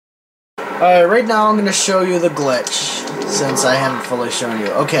Alright, right now I'm going to show you the glitch, since I haven't fully shown you.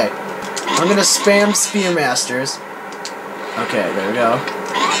 Okay, I'm going to spam Spearmasters. Okay, there we go.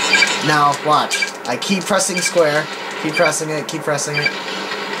 Now, watch. I keep pressing square. Keep pressing it, keep pressing it.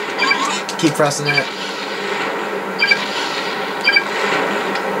 Keep pressing it.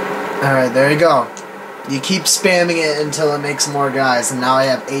 Alright, there you go. You keep spamming it until it makes more guys, and now I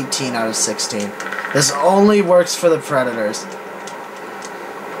have 18 out of 16. This only works for the predators.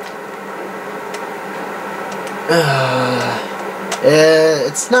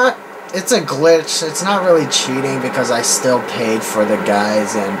 It's a glitch. It's not really cheating because I still paid for the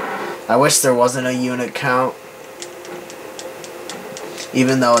guys, and I wish there wasn't a unit count.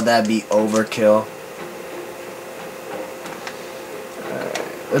 Even though that'd be overkill.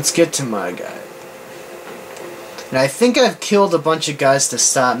 Alright, let's get to my guy. And I think I've killed a bunch of guys to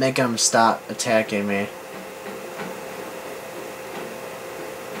stop, making them stop attacking me.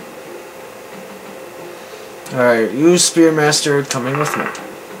 Alright, you Spearmaster coming with me.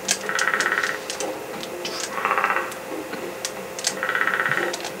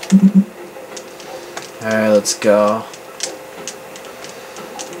 Alright, let's go.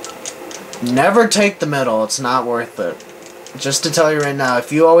 Never take the middle, it's not worth it. Just to tell you right now,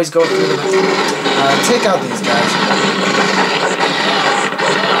 if you always go through the middle, take out these guys.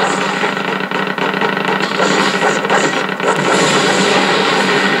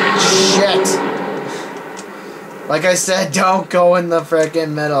 Shit! Like I said, don't go in the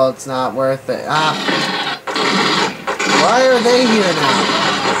frickin' middle, it's not worth it. Why are they here now?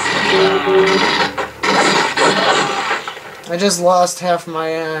 I just lost half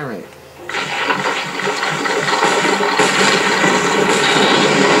my army.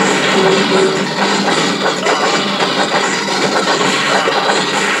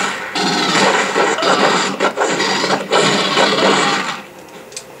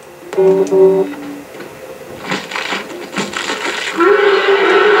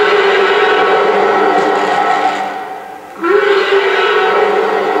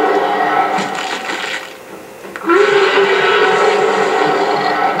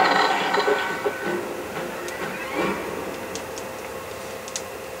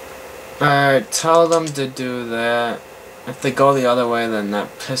 Alright, tell them to do that. If they go the other way, then that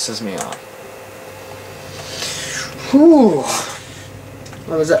pisses me off. Whew.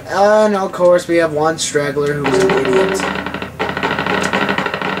 What was that? And of course we have one straggler who's an idiot.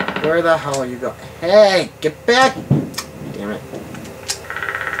 Where the hell are you going? Hey, get back! Damn it.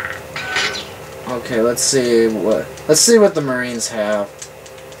 Okay, let's see what the Marines have.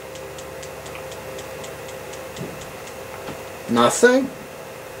 Nothing?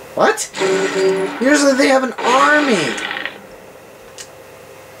 What? Usually they have an army!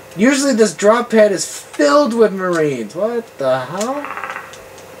 Usually this drop pad is filled with Marines. What the hell?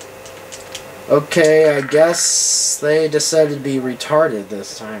 Okay, I guess they decided to be retarded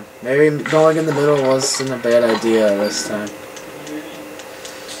this time. Maybe going in the middle wasn't a bad idea this time.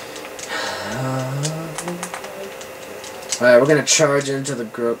 Alright, we're gonna charge into the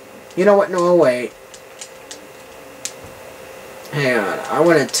group. You know what? No, wait. Hang on, I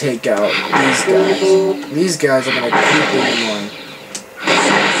want to take out these guys. These guys are going to keep me annoying.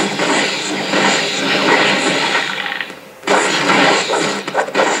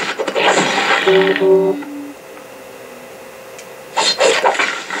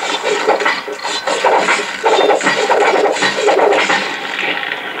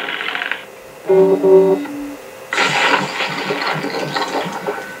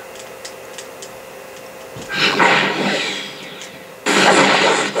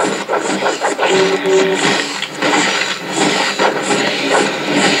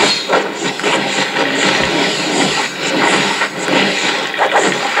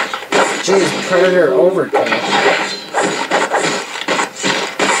 Jeez, Predator overkill.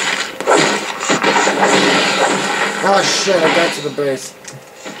 Oh shit, I got to the base.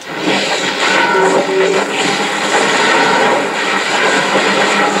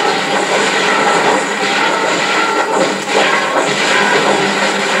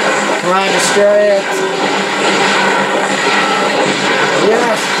 Come on, destroy it.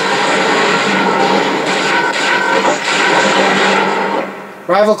 Yes.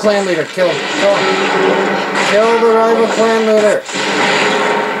 Rival clan leader, kill him. Kill him. Kill the rival clan leader.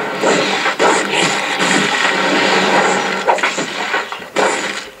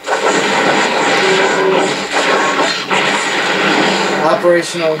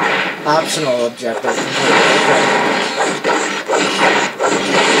 Optional objective.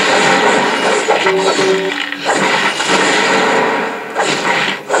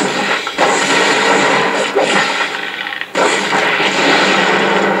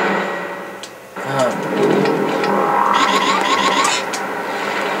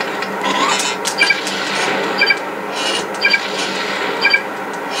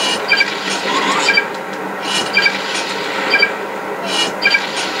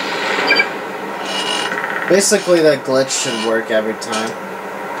 Basically, that glitch should work every time.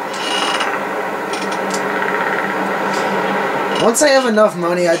 Once I have enough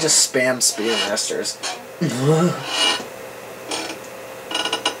money, I just spam Spearmasters.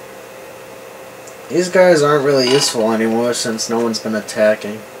 These guys aren't really useful anymore since no one's been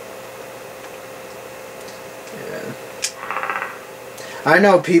attacking. Yeah. I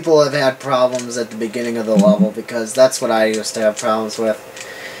know people have had problems at the beginning of the level because that's what I used to have problems with.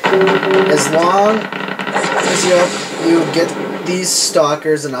 As long as you get these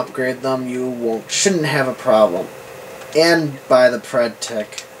stalkers and upgrade them, you shouldn't have a problem. And buy the Pred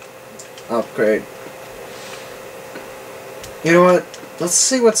Tech upgrade. You know what? Let's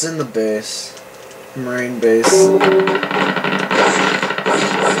see what's in the base. Marine base.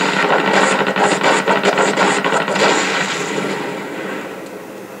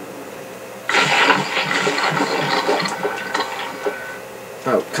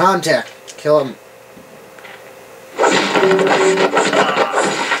 Oh, contact! Kill him.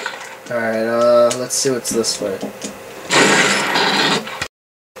 Alright, let's see what's this way.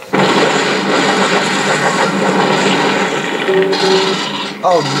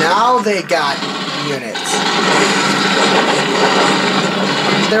 Oh, now they got units.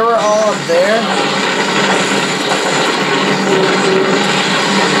 They were all up there.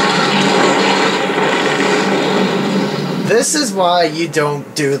 This is why you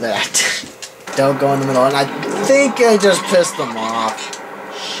don't do that. Don't go in the middle. And I think I just pissed them off.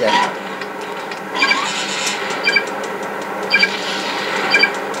 Shit.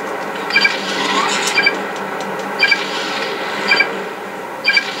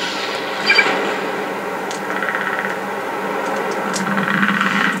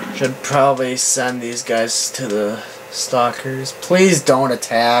 Should probably send these guys to the stalkers. Please don't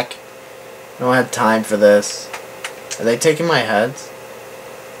attack. I don't have time for this. Are they taking my heads?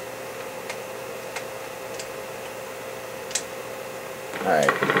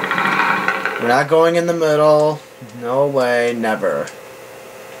 Alright. We're not going in the middle. No way, never.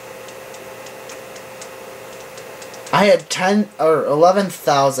 I had 10 or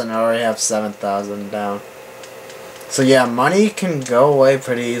 11,000. I already have 7,000 down. So yeah, money can go away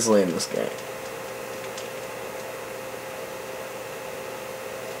pretty easily in this game.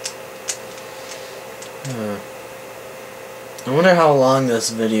 I wonder how long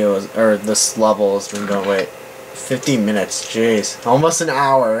this video is, or this level has been going. Wait, 50 minutes. Jeez, almost an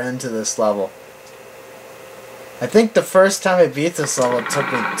hour into this level. I think the first time I beat this level it took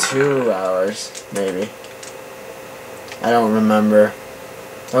me 2 hours, maybe. I don't remember.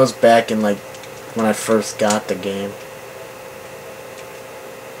 That was back in like when I first got the game.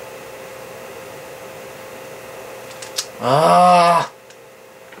 Ah!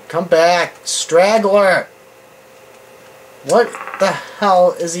 Come back, straggler! What the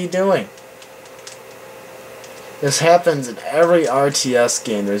hell is he doing? This happens in every RTS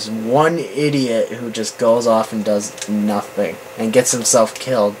game. There's one idiot who just goes off and does nothing and gets himself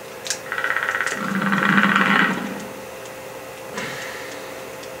killed.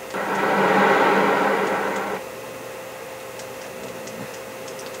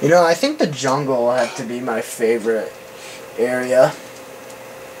 You know, I think the jungle will have to be my favorite area.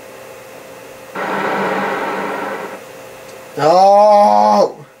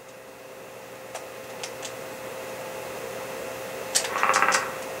 Oh!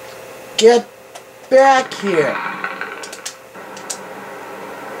 Get back here!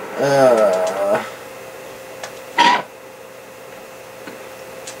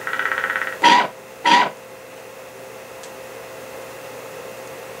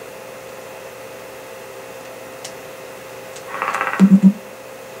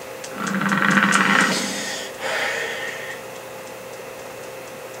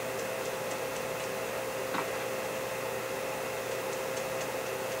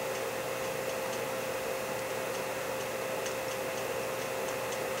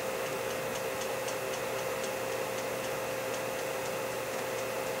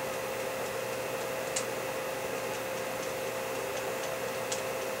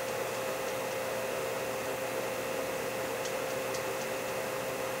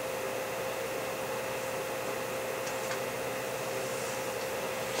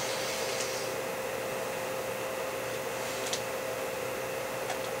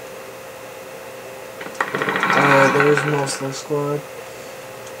 There's most of the squad.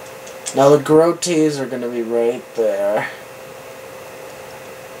 Now the Gro'tyes are going to be right there.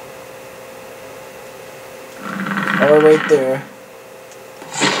 Oh, right there.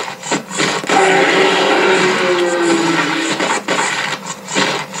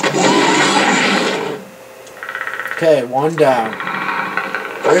 Okay, one down.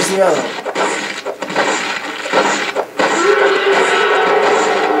 Where's the other?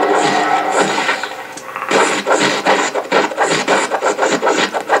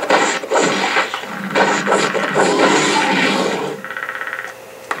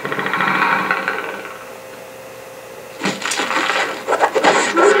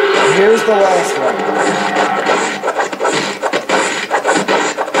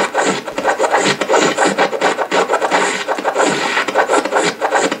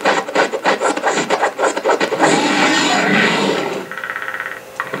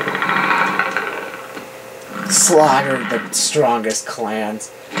 slaughtered the strongest clans.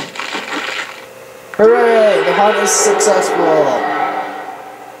 Hooray! The hunt is successful!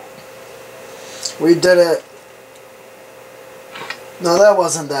 We did it! No, that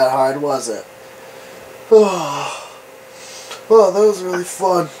wasn't that hard, was it? Oh, that was really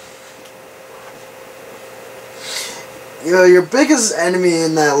fun. You know, your biggest enemy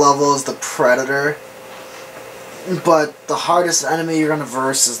in that level is the Predator. But the hardest enemy you're gonna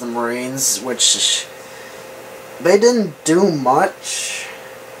verse is the Marines, which they didn't do much.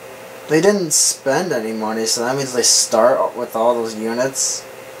 They didn't spend any money, so that means they start with all those units.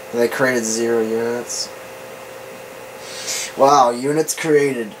 They created 0 units. Wow, units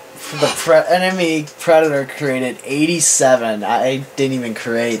created. The enemy Predator created 87. I didn't even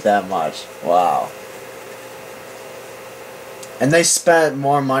create that much. Wow. And they spent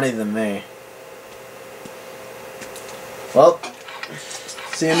more money than me. Well,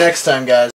 see you next time, guys.